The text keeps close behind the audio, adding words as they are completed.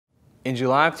In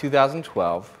July of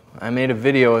 2012, I made a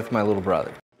video with my little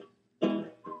brother. I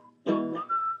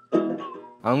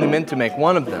only meant to make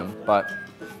one of them, but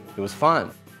it was fun.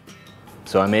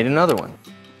 So I made another one,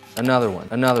 another one,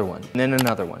 another one, and then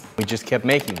another one. We just kept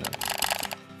making them.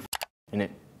 And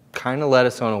it kind of led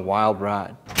us on a wild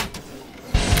ride.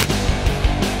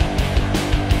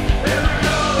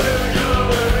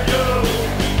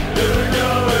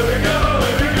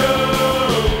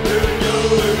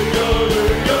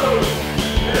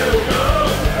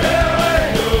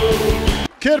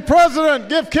 Kid President,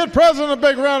 give Kid President a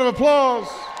big round of applause.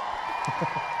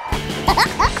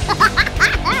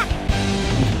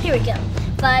 Here we go.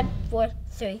 5, 4,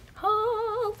 3,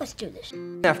 oh, let's do this.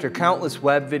 After countless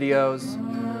web videos,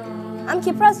 I'm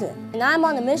Kid President, and I'm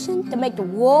on a mission to make the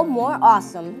world more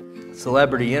awesome.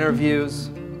 Celebrity interviews.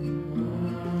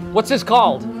 What's this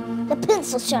called? The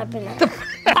pencil sharpener.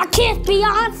 I kiss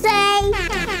Beyonce.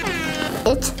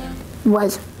 It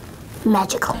was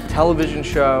magical. Television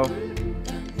show.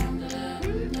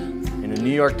 In a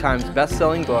New York Times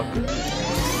best-selling book.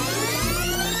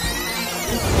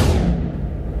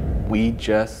 We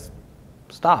just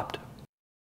stopped.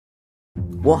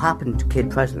 What happened to Kid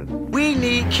President? We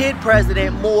need Kid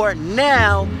President more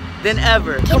now than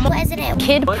ever. Kid President.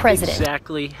 Kid What President.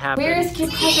 exactly happened? Where is Kid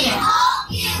President?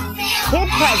 Kid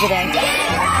President.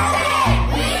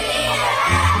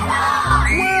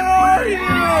 Where are you?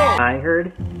 I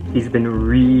heard he's been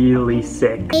really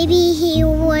sick. Maybe he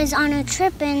was on a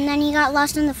trip and then he got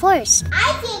lost in the forest.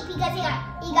 I think because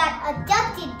he got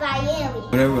abducted by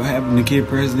aliens. Whatever happened to Kid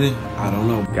President, I don't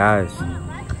know. Guys,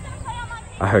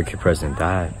 I heard Kid President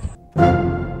died.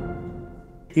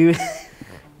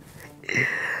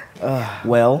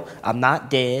 Well, I'm not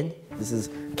dead. This is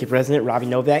Kid President Robby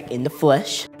Novak in the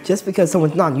flesh. Just because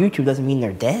someone's not on YouTube doesn't mean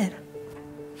they're dead.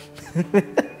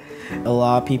 A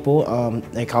lot of people,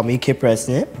 they call me Kid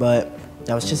President, but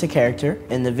that was just a character.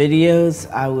 In the videos,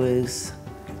 I was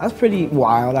pretty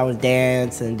wild. I would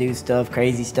dance and do stuff,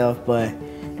 crazy stuff, but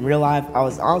in real life, I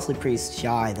was honestly pretty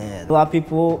shy then. A lot of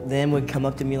people then would come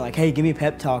up to me like, hey, give me a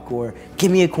pep talk, or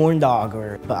give me a corn dog,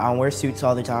 but I don't wear suits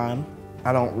all the time.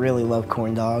 I don't really love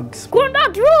corn dogs. Corn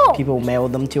dogs rule! People mail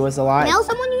them to us a lot. Mail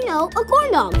someone you know a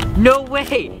corn dog. No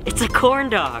way, it's a corn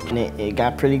dog. And it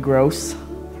got pretty gross.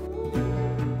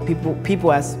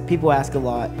 People ask a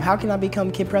lot, how can I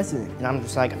become Kid President? And I'm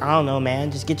just like, I don't know, man,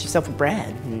 just get yourself a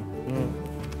Brad. And,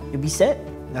 you'll be set.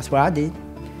 That's what I did.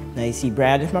 Now you see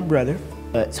Brad is my brother,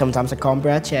 but sometimes I call him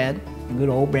Brad Chad, good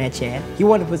old Brad Chad. He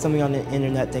wanted to put something on the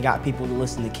internet that got people to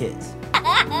listen to kids.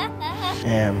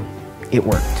 And it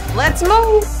worked. Let's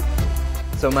move.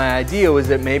 So my idea was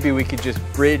that maybe we could just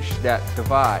bridge that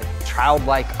divide.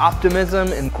 Childlike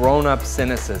optimism and grown-up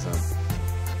cynicism.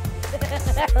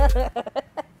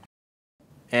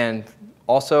 And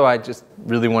also, I just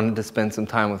really wanted to spend some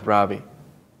time with Robby.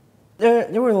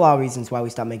 There were a lot of reasons why we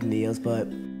stopped making videos, but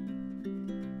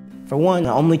for one,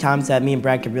 the only times that me and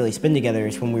Brad could really spend together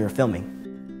is when we were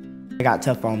filming. It got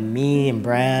tough on me and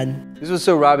Brad. This was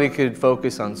so Robby could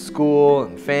focus on school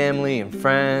and family and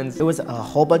friends. It was a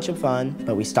whole bunch of fun,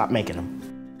 but we stopped making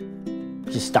them.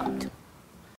 Just stopped.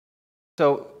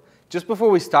 So just before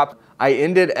we stopped, I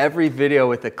ended every video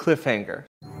with a cliffhanger.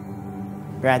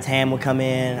 Brad's hand would come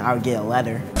in, I would get a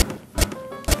letter.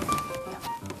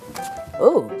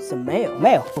 Oh, some mail.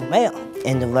 Mail.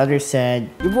 And the letter said,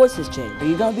 your voice has changed. Are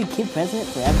you gonna be Kid President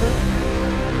forever?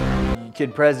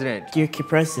 Kid President. You're Kid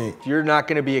President. You're not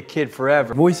gonna be a kid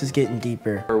forever. Voice is getting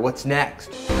deeper. Or what's next?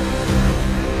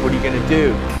 What are you gonna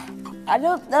do? I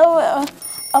don't know.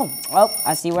 Oh,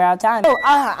 I see we're out of time. Oh,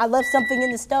 I left something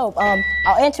in the stove.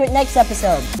 I'll answer it next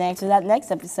episode. Answer that next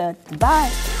episode.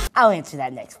 Bye. I'll answer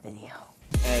that next video.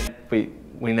 And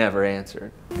we never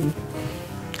answered.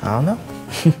 I don't know.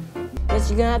 Guess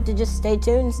you're gonna have to just stay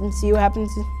tuned and see what happens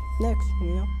next,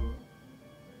 you know?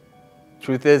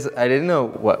 Truth is, I didn't know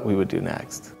what we would do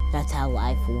next. That's how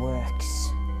life works.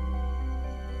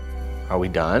 Are we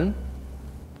done?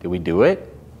 Did we do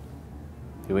it?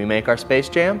 Did we make our Space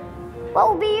Jam? What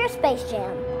will be your Space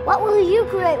Jam? What will you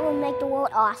create will make the world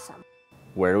awesome?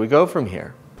 Where do we go from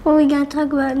here? What are we going to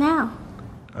talk about now?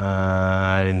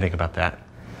 I didn't think about that.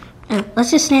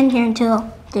 Let's just stand here until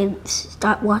they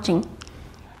start watching.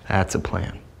 That's a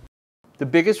plan. The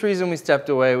biggest reason we stepped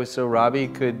away was so Robby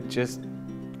could just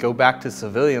go back to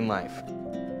civilian life. I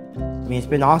mean, it's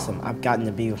been awesome. I've gotten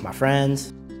to be with my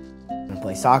friends,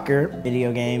 play soccer,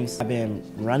 video games. I've been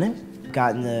running,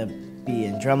 gotten to be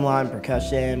in drumline,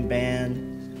 percussion, band.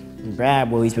 And Brad,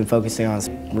 well, he's been focusing on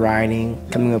writing,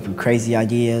 coming up with crazy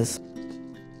ideas.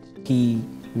 He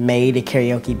made a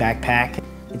karaoke backpack.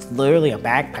 It's literally a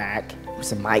backpack with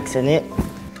some mics in it.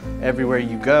 everywhere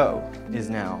you go is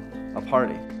now a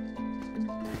party.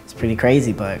 It's pretty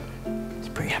crazy, but it's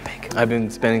pretty epic. I've been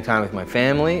spending time with my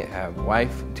family. I have a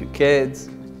wife, 2 kids.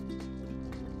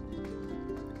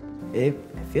 It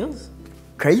feels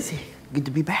crazy. Good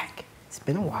to be back. It's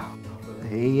been a while.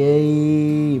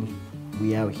 Hey,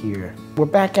 we out here. We're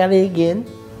back at it again.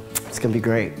 It's gonna be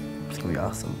great. It's gonna be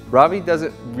awesome. Robby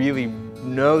doesn't really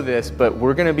know this, but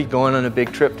we're gonna be going on a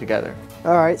big trip together.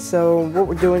 All right, so what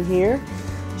we're doing here,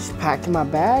 just packing my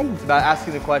bag. It's about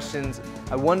asking the questions,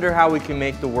 I wonder how we can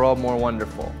make the world more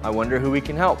wonderful. I wonder who we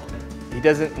can help. He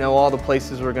doesn't know all the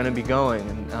places we're gonna be going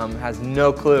and has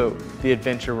no clue the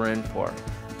adventure we're in for.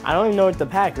 I don't even know what to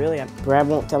pack, really. Brad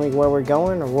won't tell me where we're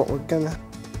going or what we're gonna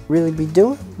really be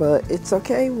doing, but it's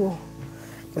okay.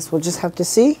 Guess we'll just have to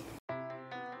see.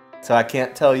 So I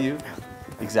can't tell you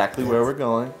exactly where we're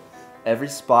going. Every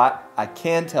spot, I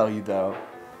can tell you though,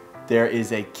 there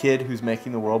is a kid who's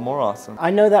making the world more awesome. I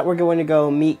know that we're going to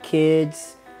go meet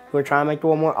kids who are trying to make the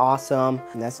world more awesome,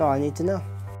 and that's all I need to know.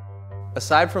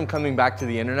 Aside from coming back to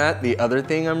the internet, the other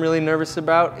thing I'm really nervous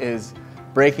about is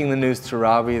breaking the news to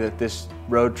Robby that this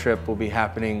road trip will be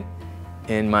happening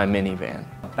in my minivan.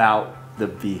 About the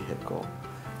vehicle.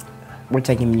 We're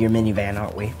taking your minivan,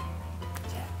 aren't we?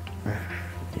 Yeah.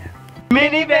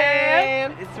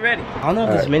 Minivan! It's ready. I don't know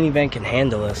if this minivan can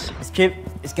handle us. This trip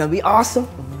is gonna be awesome.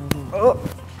 Oh,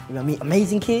 we're gonna meet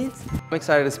amazing kids. I'm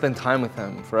excited to spend time with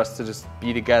him, for us to just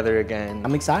be together again.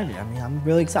 I'm excited. I'm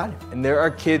really excited. And there are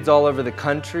kids all over the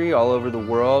country, all over the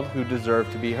world, who deserve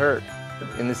to be heard.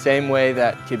 In the same way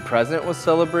that Kid President was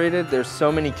celebrated, there's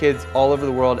so many kids all over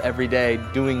the world every day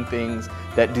doing things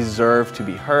that deserve to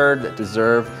be heard, that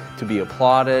deserve to be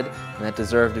applauded, and that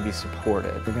deserve to be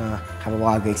supported. We're gonna have a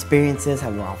lot of good experiences,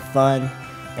 have a lot of fun,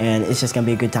 and it's just gonna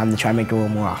be a good time to try to make the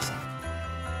world more awesome.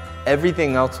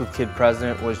 Everything else with Kid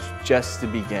President was just the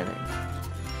beginning.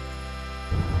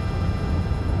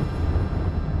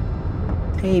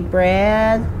 Hey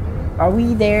Brad, are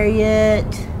we there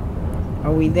yet?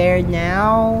 Are we there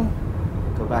now?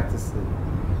 Go back to sleep.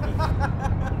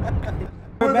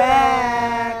 We're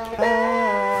back.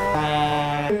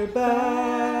 We're back.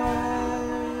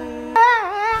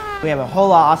 We have a whole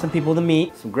lot of awesome people to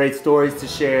meet. Some great stories to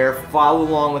share, follow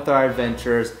along with our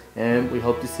adventures, and we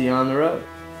hope to see you on the road.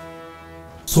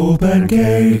 So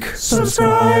pancake,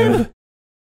 subscribe.